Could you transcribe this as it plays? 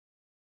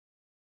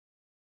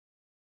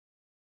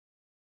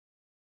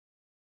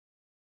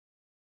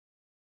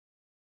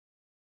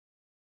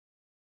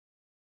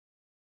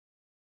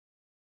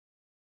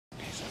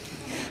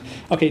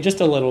Okay,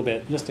 just a little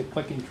bit, just a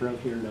quick intro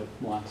here to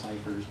block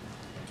ciphers.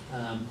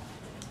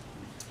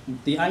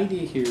 The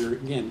idea here,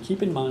 again,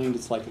 keep in mind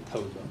it's like a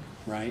code book,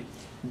 right?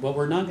 But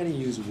we're not going to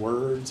use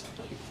words,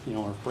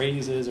 or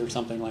phrases or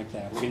something like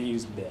that. We're going to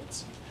use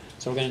bits.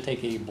 So we're going to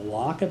take a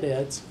block of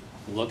bits,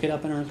 look it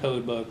up in our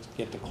code book,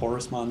 get the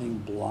corresponding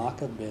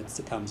block of bits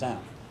that comes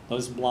out.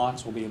 Those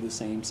blocks will be of the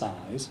same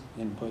size,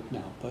 input and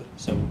output,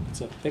 so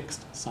it's a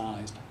fixed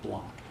sized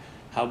block.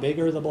 How big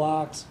are the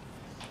blocks?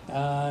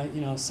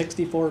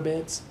 64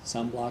 bits,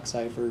 some block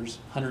ciphers,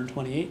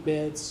 128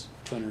 bits,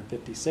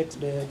 256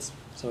 bits,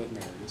 so it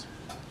varies.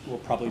 We'll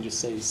probably just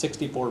say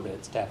 64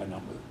 bits to have a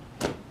number.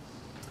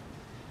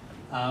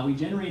 We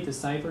generate the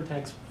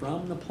ciphertext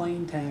from the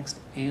plain text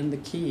and the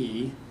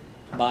key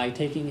by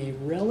taking a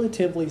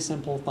relatively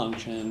simple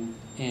function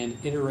and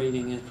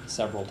iterating it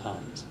several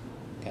times.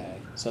 Okay,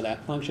 so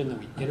that function that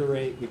we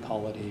iterate, we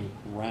call it a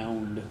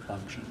round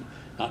function.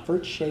 Not for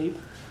its shape,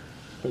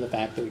 for the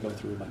fact that we go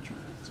through a bunch of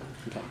rounds.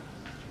 Okay.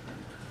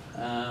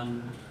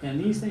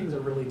 And these things are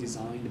really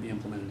designed to be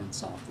implemented in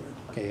software,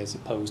 okay, as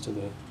opposed to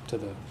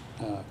the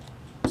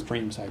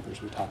stream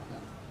ciphers we talked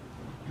about.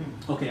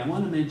 Okay, I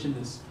want to mention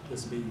this will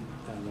be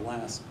the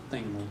last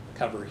thing we'll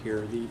cover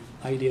here, the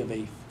idea of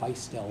a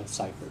Feistel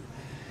cipher.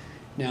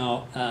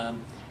 Now,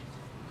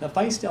 the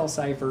Feistel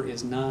cipher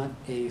is not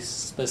a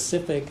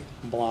specific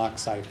block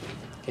cipher.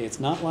 Okay, it's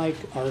not like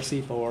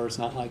RC4, it's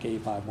not like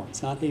A51,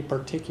 it's not a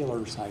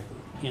particular cipher.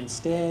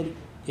 Instead,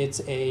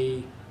 it's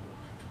a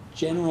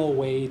general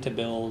way to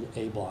build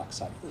a block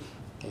cipher.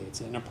 Okay,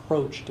 it's an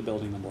approach to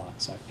building a block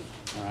cipher,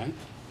 all right?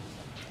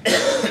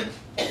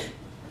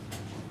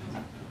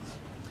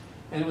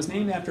 And it was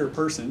named after a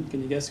person.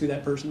 Can you guess who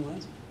that person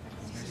was?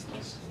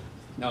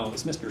 No, it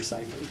was Mr.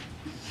 Cipher.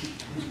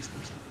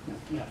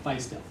 Yeah,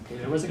 Feistel. Okay,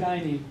 there was a guy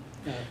named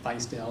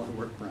Feistel who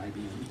worked for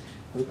IBM,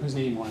 whose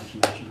name we'll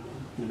actually mention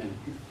in a minute.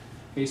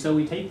 Okay, so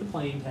we take the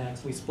plain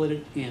text, we split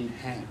it in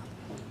half.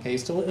 Okay,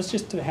 so let's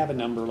just to have a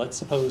number, let's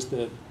suppose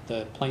the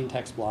plain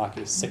text block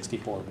is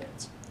 64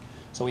 bits.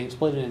 So we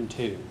split it in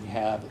two. We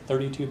have a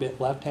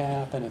 32-bit left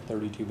half and a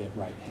 32-bit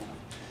right half.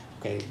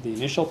 Okay, the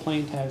initial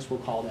plain text,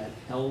 we'll call that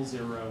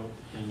L0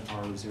 and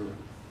R0.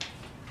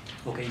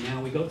 Okay,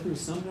 now we go through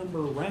some number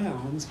of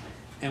rounds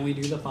and we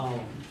do the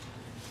following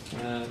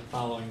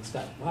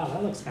step. Wow,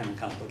 that looks kind of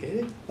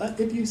complicated, but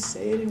if you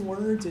say it in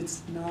words,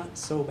 it's not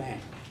so bad.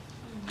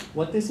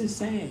 What this is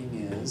saying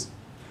is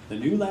the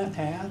new left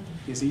half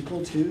is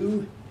equal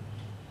to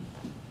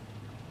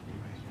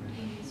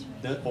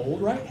the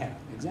old right half,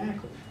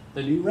 exactly.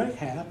 The new right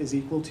half is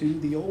equal to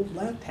the old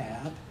left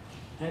half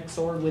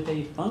XORed with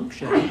a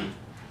function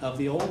of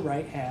the old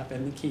right half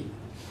and the key,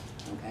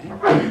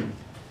 okay?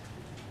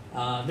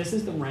 This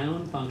is the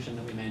round function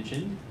that we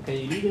mentioned.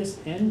 Okay, you do this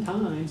n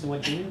times, and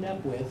what you end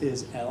up with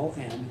is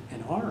ln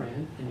and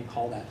rn, and you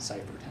call that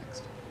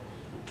ciphertext.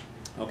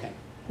 Okay,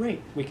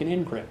 great, we can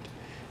encrypt.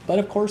 But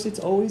of course, it's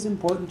always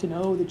important to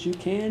know that you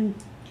can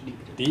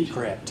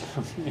decrypt.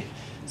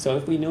 So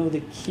if we know the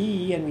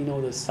key and we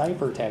know the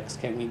ciphertext,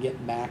 can we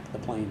get back the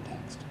plain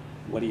text?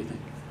 What do you think?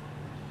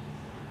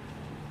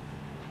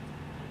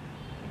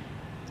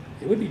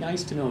 It would be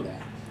nice to know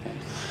that. Okay.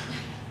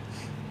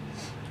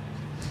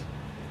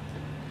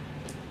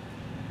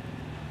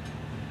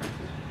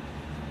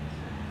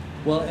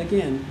 Well,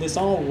 again, this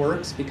all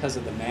works because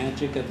of the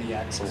magic of the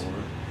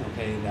XOR.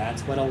 Okay,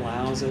 that's what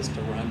allows us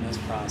to run this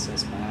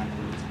process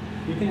backwards.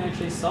 You can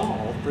actually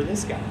solve for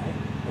this guy.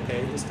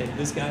 Okay, just take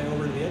this guy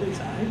over to the other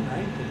side,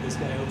 right? Take this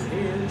guy over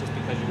here, just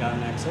because you got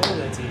an XOR,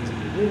 that's easy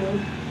to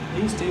do.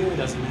 These two, it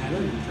doesn't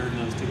matter. You turn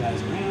those two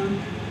guys around.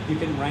 You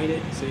can write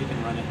it so you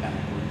can run it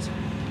backwards.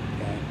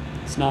 Okay,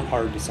 it's not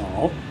hard to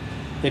solve.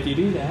 If you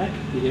do that,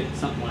 you get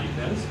something like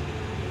this.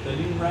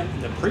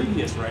 The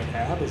previous right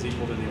half is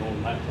equal to the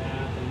old left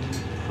half, and the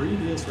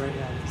previous right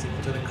half is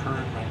equal to the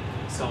current right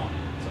half, so on.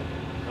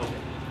 So,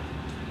 okay.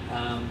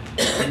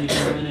 And you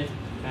can run it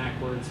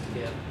backwards to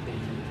get the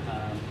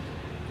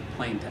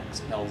plain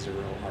text, L0,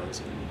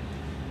 R0.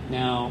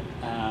 Now,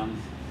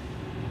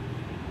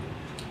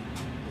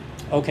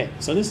 okay,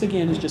 so this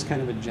again is just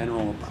kind of a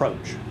general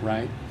approach,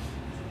 right?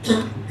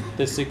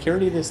 The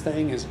security of this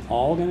thing is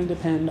all going to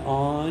depend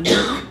on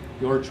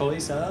your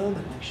choice of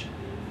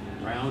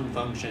round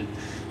function.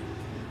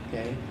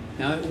 Okay,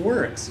 now it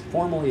works.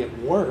 Formally it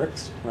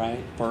works,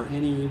 right, for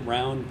any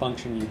round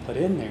function you put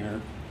in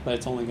there, but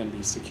it's only going to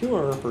be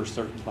secure for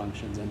certain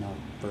functions and not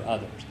for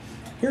others.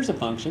 Here's a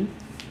function.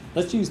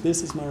 Let's use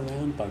this as my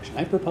round function.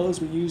 I propose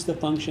we use the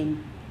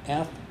function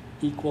f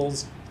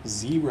equals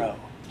 0.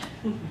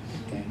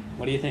 Okay,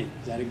 what do you think?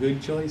 Is that a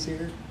good choice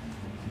here?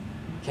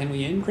 Can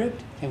we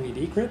encrypt? Can we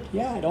decrypt?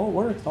 Yeah, it all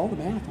works. All the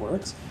math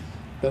works.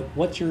 But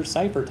what's your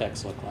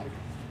ciphertext look like?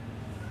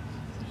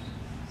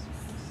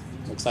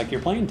 Looks like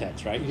your plain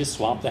text, right? You just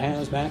swap the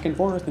halves back and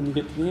forth and you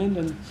get to the end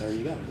and there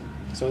you go.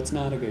 So it's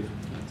not a good,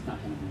 it's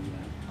not going to be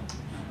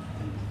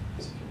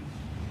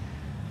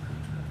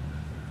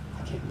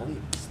I can't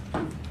believe it's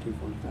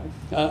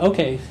 2:45.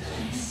 Okay,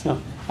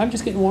 so I'm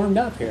just getting warmed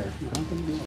up here.